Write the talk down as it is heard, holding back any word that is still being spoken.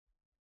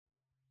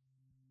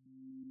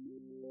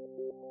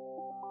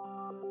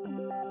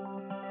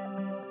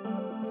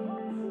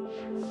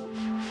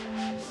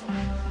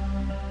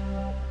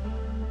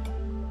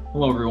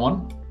Hello,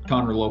 everyone.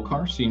 Connor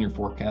Lokar, Senior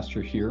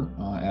Forecaster here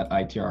at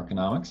ITR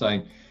Economics.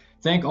 I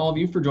thank all of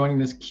you for joining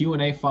this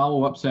Q&A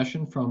follow-up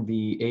session from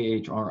the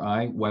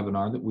AHRI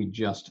webinar that we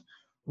just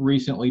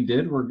recently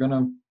did. We're going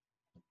to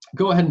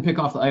go ahead and pick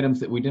off the items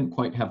that we didn't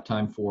quite have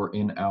time for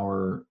in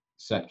our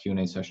set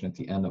Q&A session at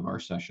the end of our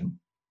session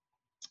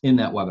in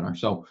that webinar.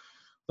 So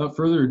without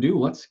further ado,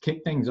 let's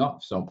kick things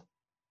off. So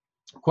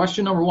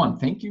question number one,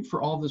 thank you for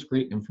all of this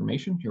great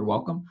information. You're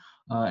welcome.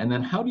 And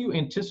then how do you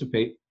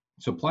anticipate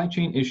supply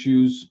chain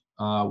issues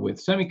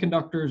with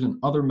semiconductors and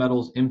other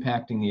metals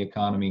impacting the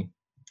economy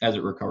as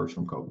it recovers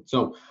from COVID?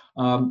 So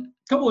a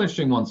couple of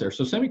interesting ones there.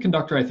 So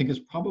semiconductor, I think, is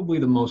probably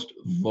the most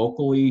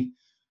vocally,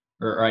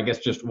 or I guess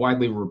just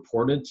widely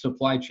reported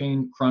supply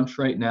chain crunch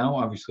right now.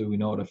 Obviously, we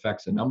know it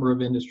affects a number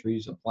of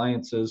industries,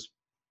 appliances,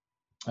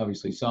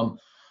 obviously some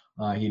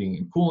heating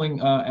and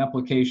cooling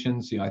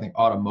applications. I think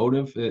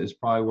automotive is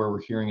probably where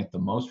we're hearing it the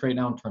most right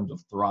now in terms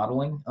of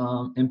throttling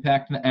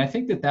impact. And I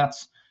think that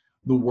that's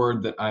the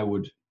word that I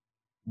would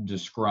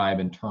describe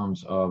in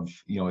terms of,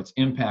 its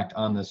impact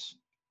on this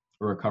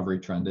recovery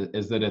trend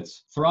is that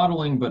it's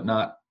throttling, but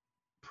not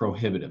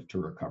prohibitive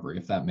to recovery,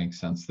 if that makes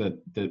sense, that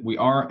we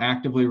are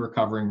actively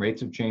recovering.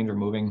 Rates of change are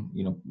moving,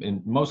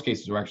 in most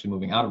cases, we're actually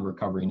moving out of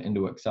recovery and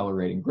into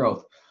accelerating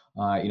growth.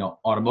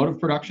 Automotive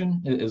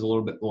production is a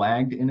little bit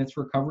lagged in its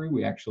recovery.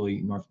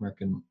 North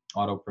American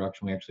auto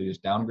production, we actually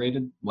just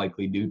downgraded,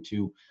 likely due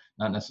to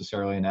not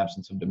necessarily an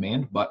absence of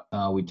demand, but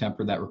we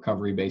tempered that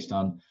recovery based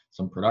on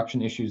some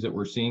production issues that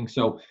we're seeing.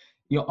 So,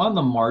 on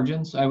the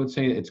margins, I would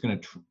say it's going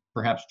to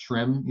perhaps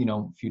trim,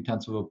 a few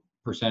tenths of a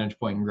percentage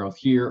point in growth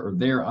here or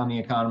there on the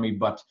economy,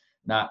 but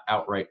not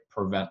outright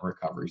prevent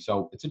recovery.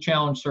 So it's a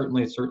challenge.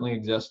 Certainly, it certainly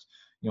exists.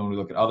 When we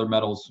look at other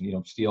metals,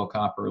 steel,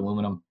 copper,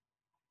 aluminum,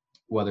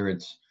 whether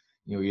it's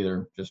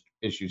either just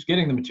issues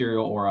getting the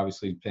material or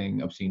obviously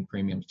paying obscene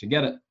premiums to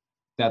get it,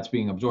 that's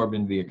being absorbed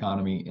into the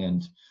economy.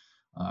 And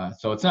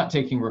so it's not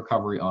taking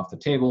recovery off the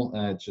table.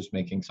 It's just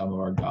making some of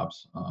our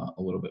jobs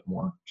a little bit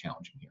more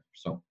challenging here.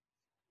 So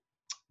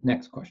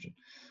next question.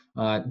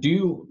 Do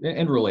you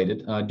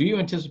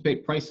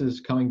anticipate prices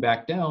coming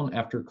back down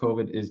after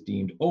COVID is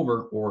deemed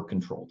over or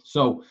controlled?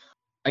 So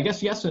I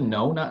guess yes and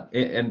no,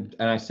 and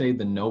I say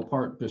the no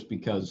part just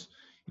because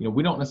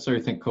we don't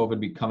necessarily think COVID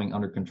becoming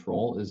under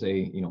control is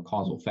a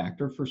causal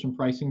factor for some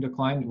pricing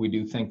decline. We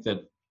do think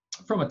that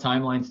from a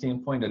timeline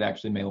standpoint, it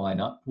actually may line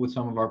up with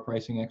some of our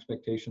pricing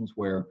expectations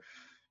where,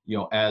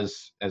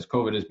 as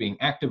COVID is being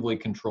actively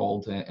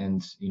controlled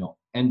and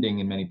ending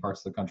in many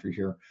parts of the country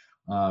here,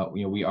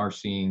 we are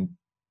seeing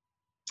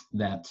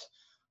that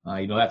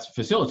that's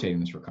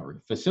facilitating this recovery,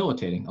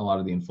 facilitating a lot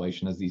of the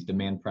inflation as these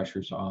demand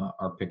pressures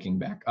are picking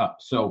back up.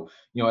 So,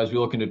 as we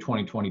look into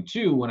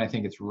 2022, when I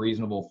think it's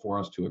reasonable for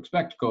us to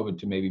expect COVID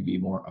to maybe be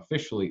more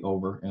officially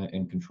over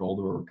and controlled,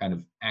 or we're kind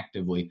of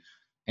actively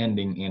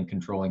ending and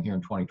controlling here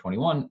in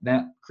 2021,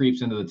 that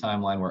creeps into the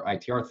timeline where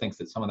ITR thinks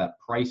that some of that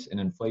price and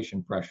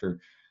inflation pressure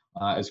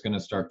is going to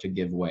start to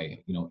give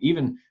way.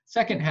 Even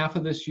second half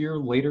of this year,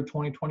 later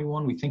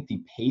 2021, we think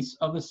the pace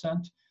of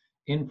ascent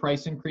in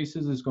price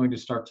increases is going to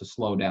start to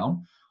slow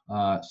down.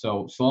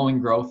 So slowing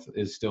growth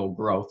is still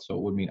growth, so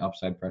it would mean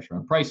upside pressure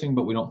on pricing,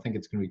 but we don't think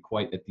it's going to be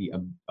quite at the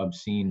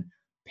obscene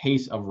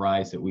pace of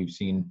rise that we've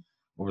seen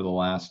over the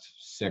last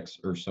 6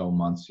 or so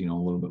months, a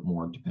little bit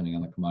more depending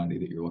on the commodity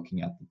that you're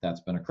looking at that's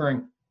been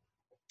occurring.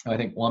 I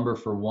think lumber,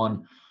 for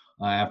one,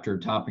 after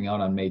topping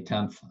out on May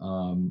 10th,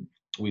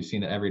 we've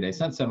seen it every day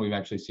since then. We've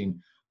actually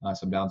seen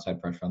some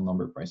downside pressure on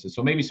lumber prices.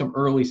 So maybe some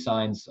early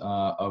signs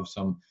of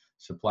some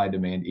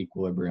supply-demand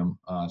equilibrium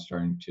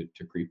starting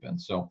to creep in.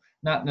 So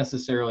not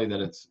necessarily that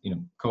it's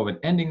COVID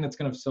ending that's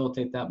going to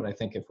facilitate that, but I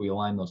think if we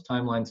align those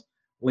timelines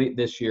late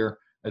this year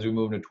as we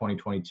move into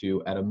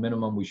 2022, at a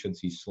minimum, we should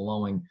see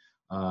slowing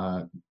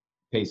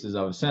paces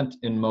of ascent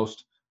in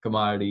most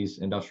commodities,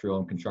 industrial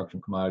and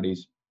construction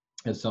commodities,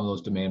 as some of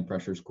those demand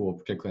pressures cool,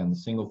 particularly on the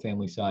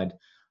single-family side.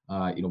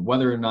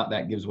 Whether or not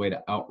that gives way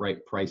to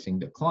outright pricing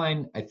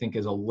decline, I think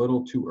is a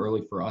little too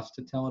early for us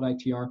to tell at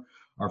ITR.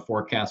 Our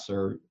forecasts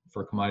for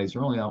commodities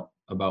are only out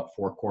about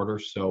 4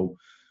 quarters, so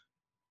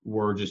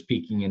we're just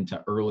peeking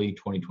into early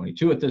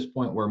 2022 at this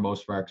point, where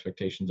most of our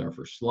expectations are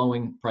for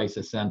slowing price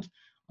ascent.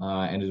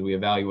 And as we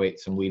evaluate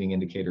some leading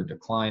indicator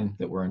decline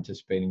that we're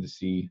anticipating to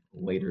see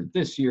later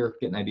this year,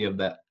 get an idea of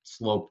that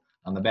slope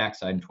on the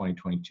backside in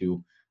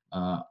 2022,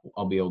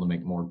 I'll be able to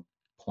make more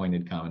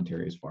pointed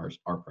commentary as far as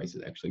our price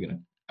is actually going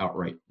to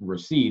outright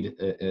recede,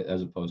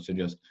 as opposed to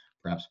just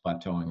perhaps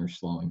plateauing or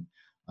slowing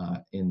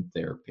in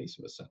their pace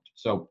of ascent.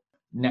 So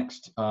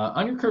next,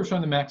 on your curve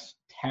showing the max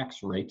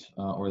tax rate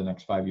over the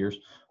next 5 years,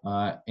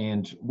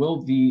 and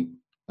on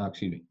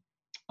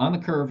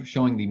the curve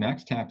showing the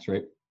max tax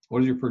rate,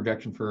 what is your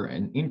projection for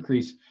an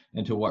increase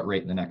into what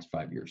rate in the next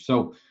 5 years?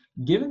 So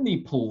given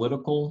the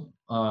political,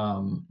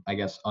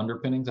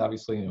 underpinnings,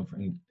 obviously,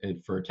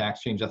 for a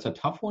tax change, that's a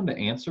tough one to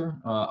answer,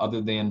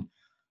 other than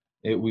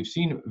we've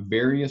seen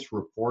various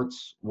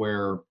reports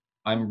where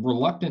I'm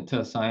reluctant to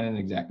assign an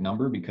exact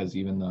number because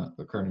even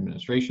the current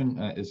administration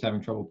is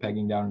having trouble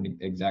pegging down an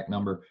exact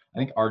number. I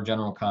think our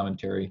general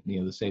commentary,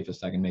 the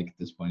safest I can make at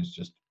this point is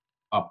just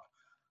up,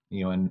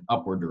 an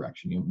upward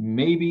direction.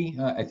 Maybe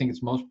I think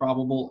it's most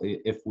probable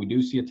if we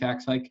do see a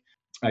tax hike.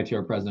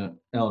 ITR President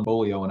Alan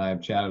Bolio and I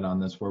have chatted on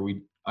this, where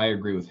I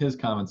agree with his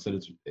comments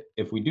that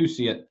if we do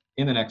see it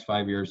in the next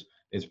 5 years,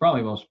 it's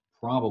probably most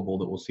probable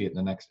that we'll see it in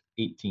the next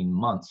 18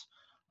 months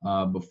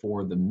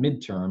before the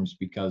midterms,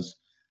 because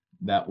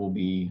that will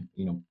be,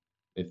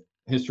 if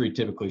history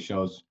typically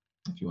shows,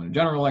 if you win a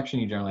general election,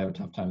 you generally have a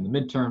tough time in the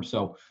midterm.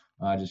 So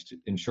just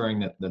ensuring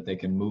that they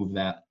can move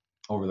that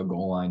over the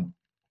goal line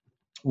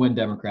when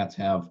Democrats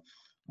have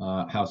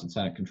House and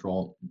Senate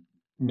control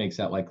makes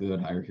that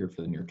likelihood higher here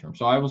for the near term.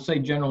 So I will say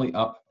generally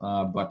up,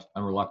 but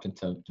I'm reluctant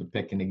to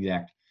pick an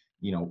exact,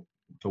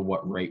 to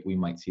what rate we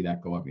might see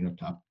that go up.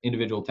 Top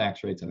individual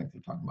tax rates, I think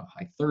they're talking about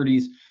high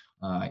 30s.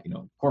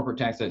 Corporate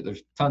tax,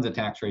 there's tons of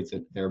tax rates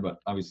there, but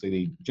obviously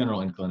the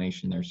general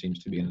inclination there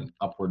seems to be in an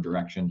upward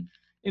direction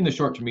in the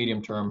short to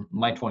medium term.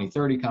 My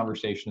 2030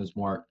 conversation is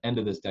more end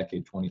of this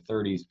decade,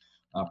 2030s,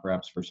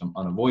 perhaps for some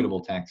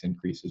unavoidable tax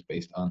increases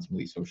based on some of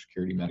these Social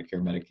Security,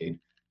 Medicare, Medicaid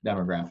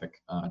demographic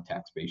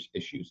tax-based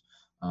issues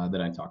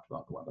that I talked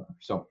about in the webinar.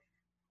 So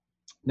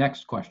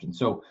next question.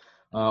 So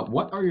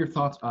what are your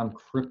thoughts on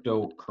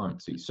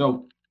cryptocurrency?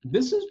 So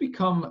this has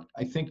become,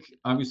 I think,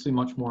 obviously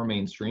much more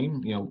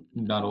mainstream,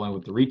 not only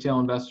with the retail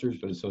investors,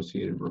 but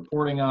associated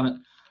reporting on it.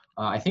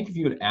 I think if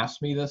you had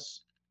asked me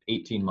this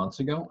 18 months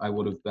ago, I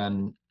would have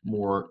been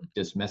more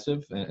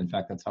dismissive. In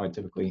fact, that's how I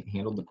typically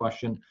handled the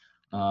question.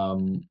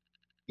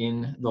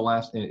 In the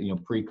last,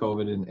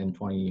 pre-COVID in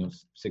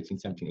 2016,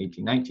 17,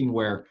 18, 19,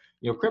 where,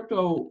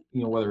 crypto,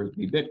 whether it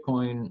be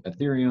Bitcoin,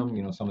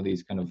 Ethereum, some of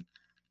these kind of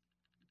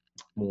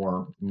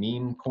more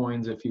meme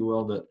coins, if you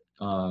will,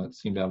 that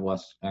seem to have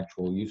less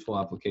actual useful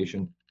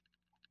application.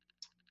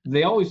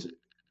 They always,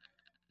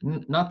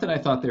 not that I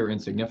thought they were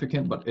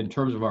insignificant, but in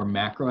terms of our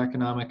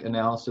macroeconomic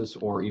analysis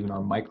or even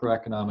our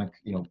microeconomic,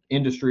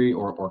 industry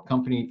or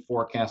company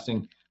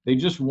forecasting, they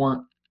just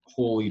weren't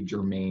wholly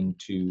germane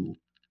to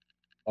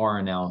our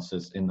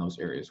analysis in those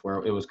areas,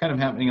 where it was kind of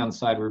happening on the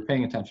side. We were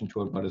paying attention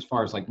to it, but as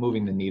far as like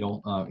moving the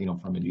needle,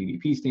 from a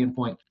GDP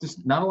standpoint,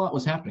 just not a lot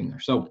was happening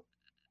there. So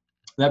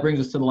that brings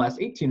us to the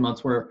last 18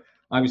 months, where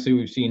obviously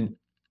we've seen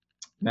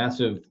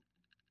massive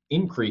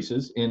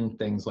increases in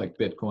things like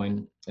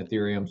Bitcoin,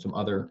 Ethereum, some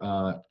other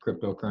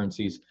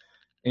cryptocurrencies.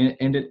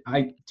 And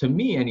to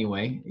me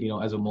anyway,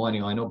 as a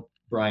millennial, I know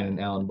Brian and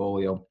Alan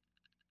Bolio,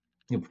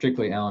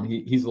 particularly Alan,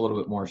 he's a little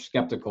bit more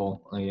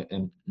skeptical,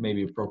 and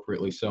maybe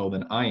appropriately so,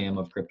 than I am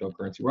of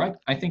cryptocurrency, where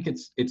I think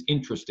it's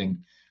interesting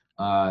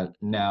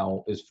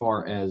now, as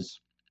far as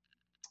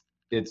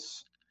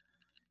it's,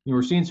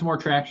 we're seeing some more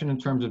traction in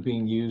terms of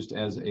being used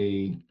as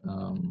a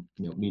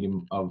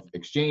medium of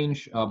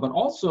exchange, but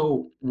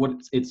also what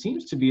it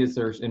seems to be is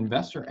there's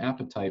investor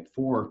appetite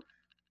for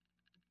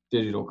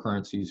digital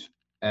currencies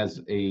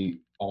as a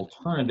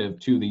alternative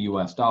to the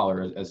US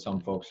dollar, as some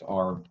folks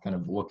are kind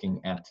of looking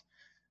at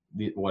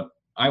what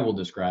I will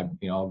describe,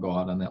 I'll go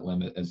out on that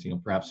limb as,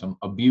 perhaps some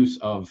abuse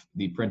of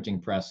the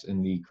printing press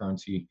and the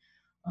currency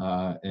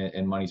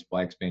and money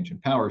supply expansion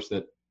powers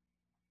that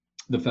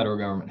the federal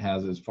government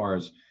has, as far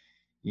as,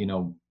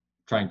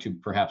 trying to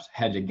perhaps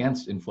hedge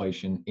against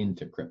inflation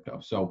into crypto.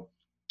 So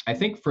I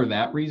think for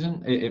that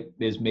reason, it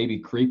is maybe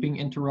creeping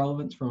into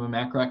relevance from a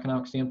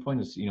macroeconomic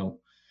standpoint, is,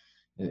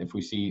 if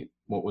we see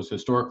what was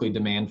historically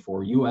demand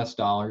for US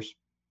dollars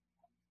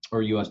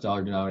or US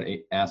dollar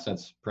denominated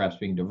assets perhaps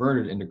being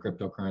diverted into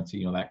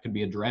cryptocurrency, that could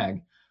be a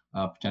drag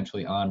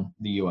potentially on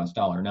the US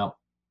dollar. Now,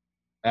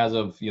 as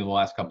of the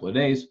last couple of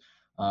days,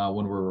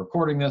 when we're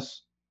recording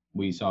this,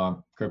 we saw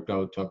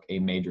crypto took a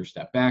major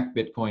step back.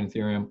 Bitcoin,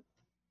 Ethereum,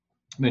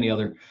 many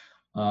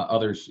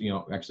others,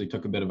 actually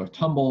took a bit of a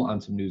tumble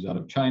on some news out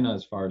of China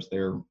as far as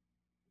their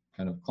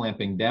kind of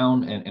clamping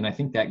down. And I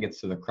think that gets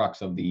to the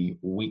crux of the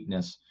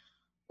weakness,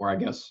 or I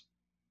guess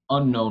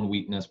unknown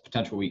weakness,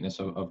 potential weakness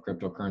of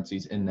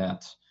cryptocurrencies, in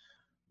that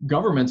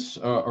governments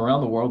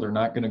around the world are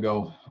not going to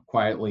go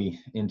quietly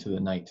into the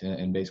night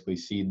and basically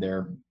cede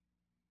their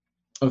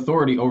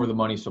authority over the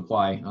money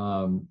supply.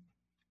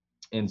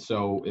 And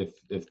so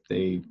if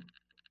they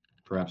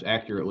perhaps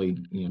accurately,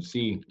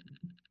 see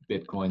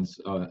Bitcoins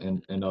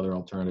and other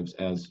alternatives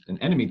as an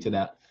enemy to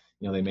that,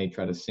 they may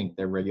try to sink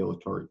their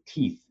regulatory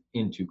teeth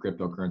into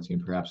cryptocurrency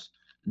and perhaps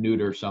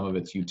neuter some of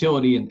its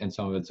utility and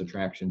some of its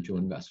attraction to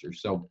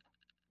investors. So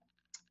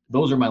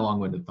those are my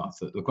long-winded thoughts.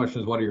 The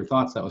question is, what are your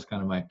thoughts? That was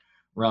kind of my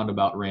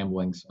roundabout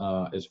ramblings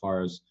as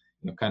far as,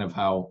 kind of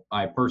how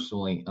I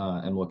personally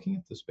am looking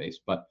at the space.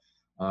 But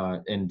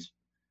and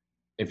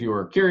if you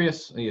were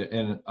curious,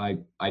 and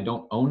I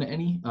don't own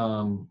any, I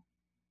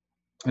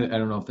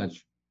don't know if that's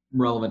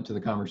relevant to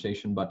the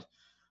conversation, but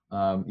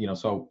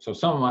so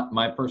some of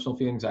my personal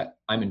feelings,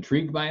 I'm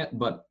intrigued by it,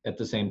 but at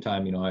the same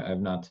time,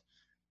 I've not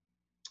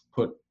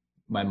put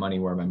my money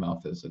where my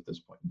mouth is at this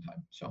point in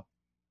time. So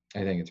I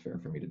think it's fair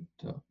for me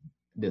to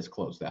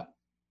disclose that.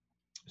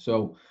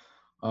 So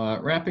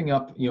Wrapping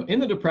up, in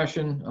the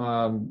Depression,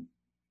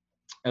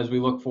 as we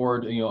look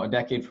forward, a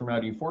decade from now,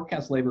 do you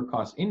forecast labor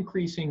costs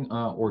increasing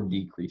or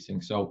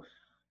decreasing? So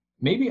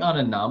maybe on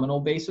a nominal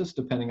basis,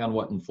 depending on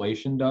what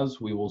inflation does,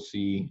 we will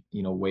see,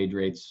 wage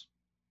rates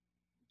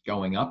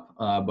going up,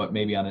 but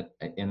maybe in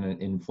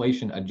an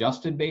inflation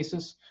adjusted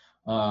basis,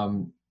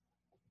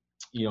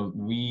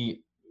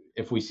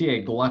 if we see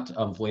a glut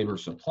of labor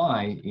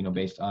supply,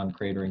 based on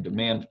cratering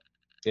demand,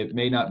 it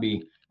may not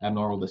be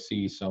abnormal to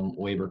see some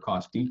labor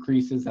cost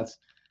decreases. That's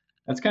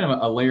kind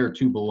of a layer or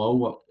two below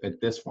what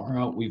at this far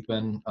out we've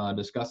been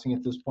discussing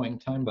at this point in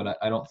time, but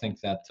I don't think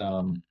that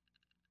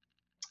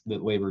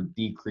that labor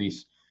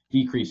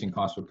decreasing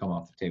costs would come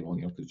off the table,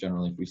 because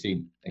generally if we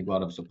see a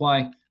glut of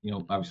supply,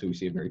 obviously we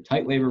see a very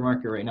tight labor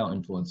market right now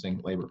influencing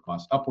labor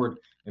costs upward.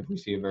 If we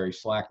see a very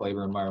slack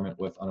labor environment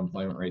with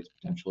unemployment rates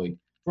potentially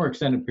for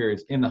extended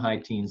periods in the high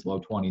teens,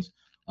 low 20s,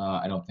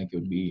 I don't think it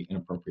would be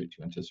inappropriate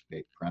to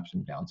anticipate perhaps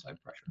some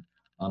downside pressure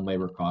on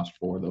labor costs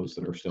for those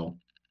that are still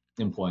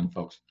employing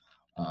folks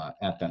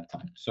at that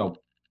time. So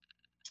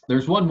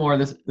there's one more.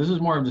 This is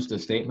more of just a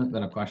statement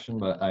than a question,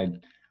 but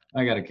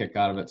I got a kick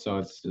out of it. So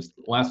it's just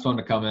last one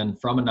to come in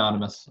from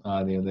anonymous.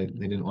 They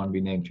didn't want to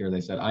be named here.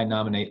 They said, I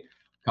nominate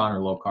Connor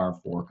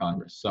Lokar for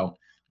Congress. So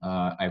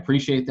I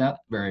appreciate that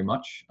very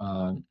much.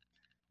 I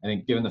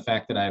think given the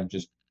fact that I have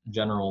just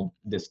general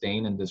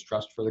disdain and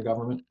distrust for the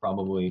government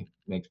probably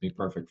makes me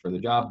perfect for the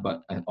job,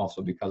 but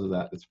also because of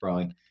that, it's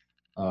probably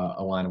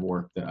a line of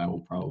work that I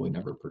will probably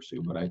never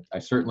pursue. But I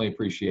certainly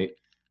appreciate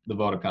the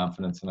vote of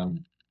confidence, and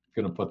I'm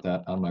going to put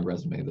that on my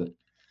resume that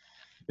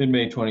in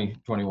May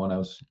 2021, I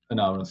was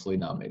anonymously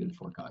nominated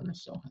for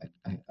Congress. So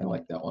I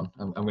like that one.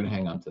 I'm going to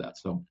hang on to that.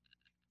 So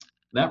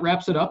that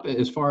wraps it up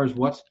as far as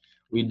what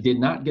we did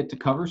not get to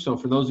cover. So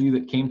for those of you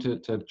that came to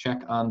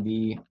check on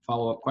the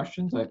follow-up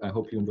questions, I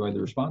hope you enjoyed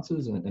the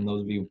responses. And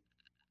those of you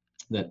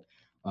that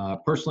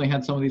personally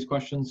had some of these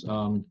questions,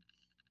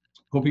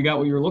 hope you got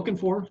what you were looking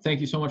for. Thank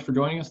you so much for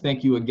joining us.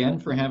 Thank you again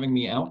for having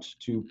me out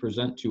to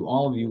present to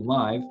all of you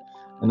live.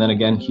 And then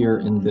again here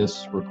in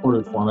this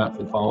recorded format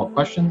for the follow-up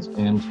questions.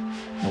 And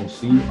we'll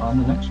see you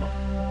on the next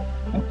one.